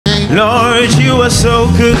Lord, you are so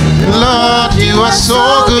good. Lord, you are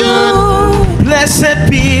so good. Blessed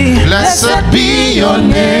be your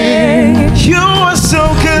name. You are so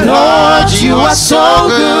good. Lord, you are so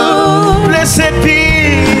good. Blessed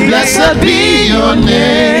be your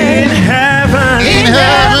name. In In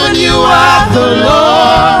heaven you are the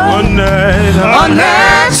Lord. on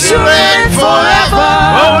earth You reign forever.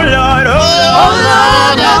 oh Lord, Oh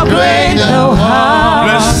Lord, how great thou art.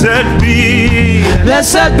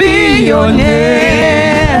 blessed be your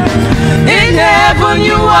name. In heaven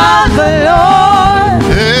you are the Lord.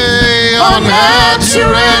 Hey, on earth you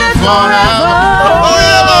reign forever. Oh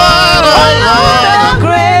Lord, How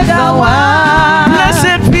great thou art.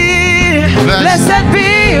 blessed be Blessed be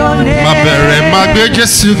your name. Magbe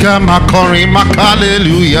Jesu ga makorin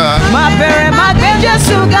hallelujah. Mabere magbe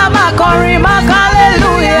Jesu ga makorin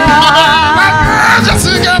hallelujah.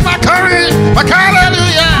 Jesu ga makorin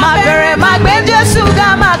hallelujah. Mabere magbe Jesu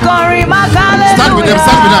ga makorin hallelujah. Start with them.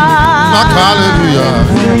 Hallelujah.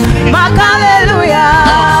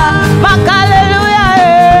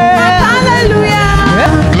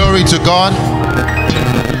 Hallelujah. Glory to God.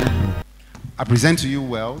 I present to you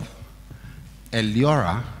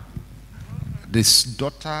Eliora, this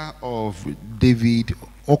daughter of David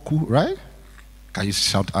Oku, right? Can you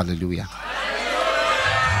shout hallelujah?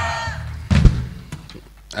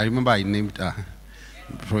 I remember I named her.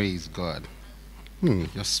 Praise God.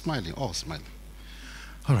 You're smiling, all smiling.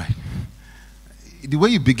 All right. The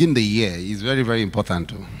way you begin the year is very, very important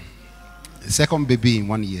too. The second baby in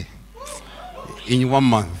 1 year, in 1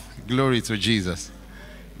 month. Glory to Jesus.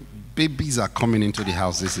 Babies are coming into the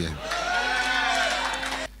house this year.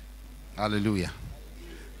 Hallelujah.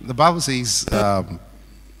 The Bible says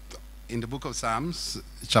in the book of Psalms,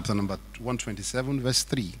 chapter number 127, verse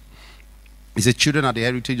 3, it says, children are the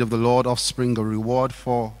heritage of the Lord, offspring a reward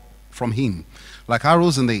from him. Like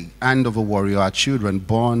arrows in the hand of a warrior are children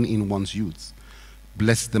born in one's youth.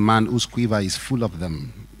 Blessed the man whose quiver is full of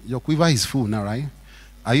them. Your quiver is full now, right?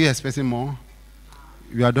 Are you expecting more?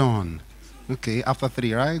 You are done. Okay, after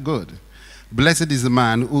 3, right? Good. Blessed is the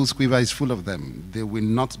man whose quiver is full of them. They will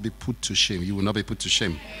not be put to shame. You will not be put to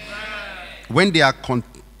shame. When they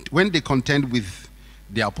contend with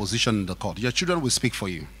their opposition in the court, your children will speak for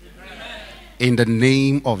you. In the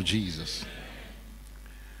name of Jesus.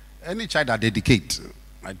 Any child that dedicates,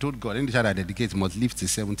 I told God, any child that dedicates must live to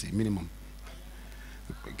 70 minimum.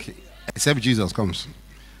 Okay. Except Jesus comes.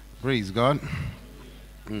 Praise God.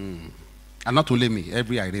 And not only me,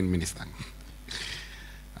 every Irene minister.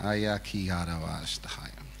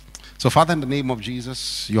 So, Father, in the name of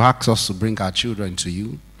Jesus, you ask us to bring our children to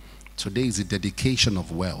you. Today is the dedication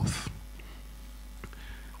of wealth.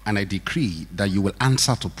 And I decree that you will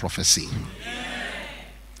answer to prophecy.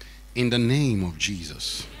 In the name of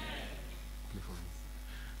Jesus.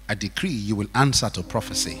 I decree you will answer to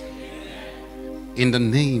prophecy. In the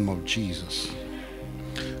name of Jesus.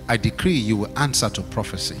 I decree you will answer to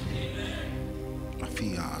prophecy.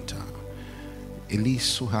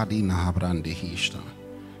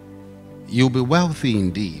 You'll be wealthy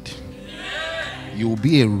indeed. You'll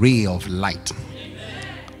be a ray of light,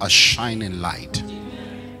 a shining light.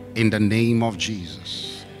 In the name of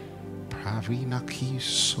Jesus.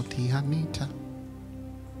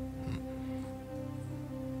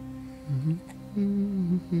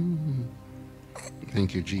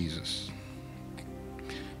 Thank you, Jesus.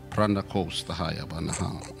 Pranda Costa Haya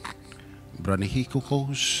Banaha.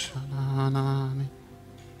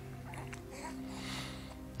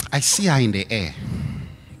 I see her in the air.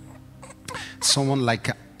 Someone like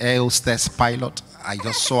an air hostess pilot. I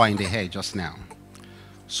just saw her in the air just now.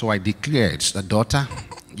 So I declared, the daughter,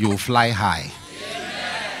 you will fly high.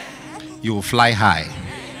 You will fly high.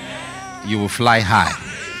 You will fly high.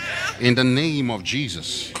 In the name of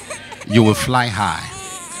Jesus, you will fly high.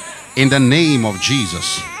 In the name of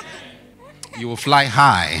Jesus, you will fly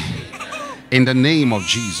high. In the name of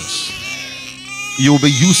Jesus, you will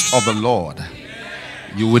be used of the Lord.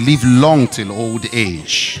 You will live long till old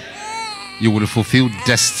age. You will fulfill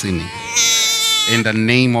destiny. In the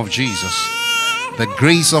name of Jesus, the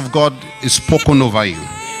grace of God is spoken over you,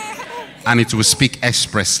 and it will speak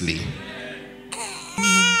expressly.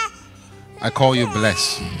 I call you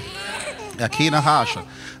blessed.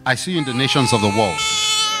 I see you in the nations of the world,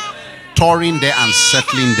 touring there and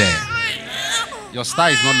settling there. Your star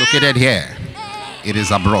is not located here. It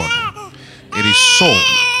is abroad. It is so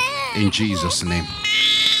in Jesus' name.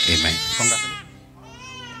 Amen. Congratulations.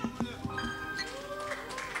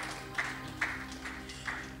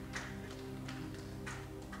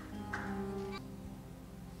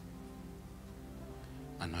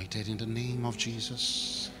 Anointed in the name of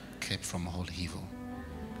Jesus, kept from all evil.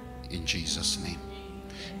 in Jesus' name.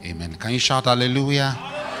 Amen. Can you shout hallelujah?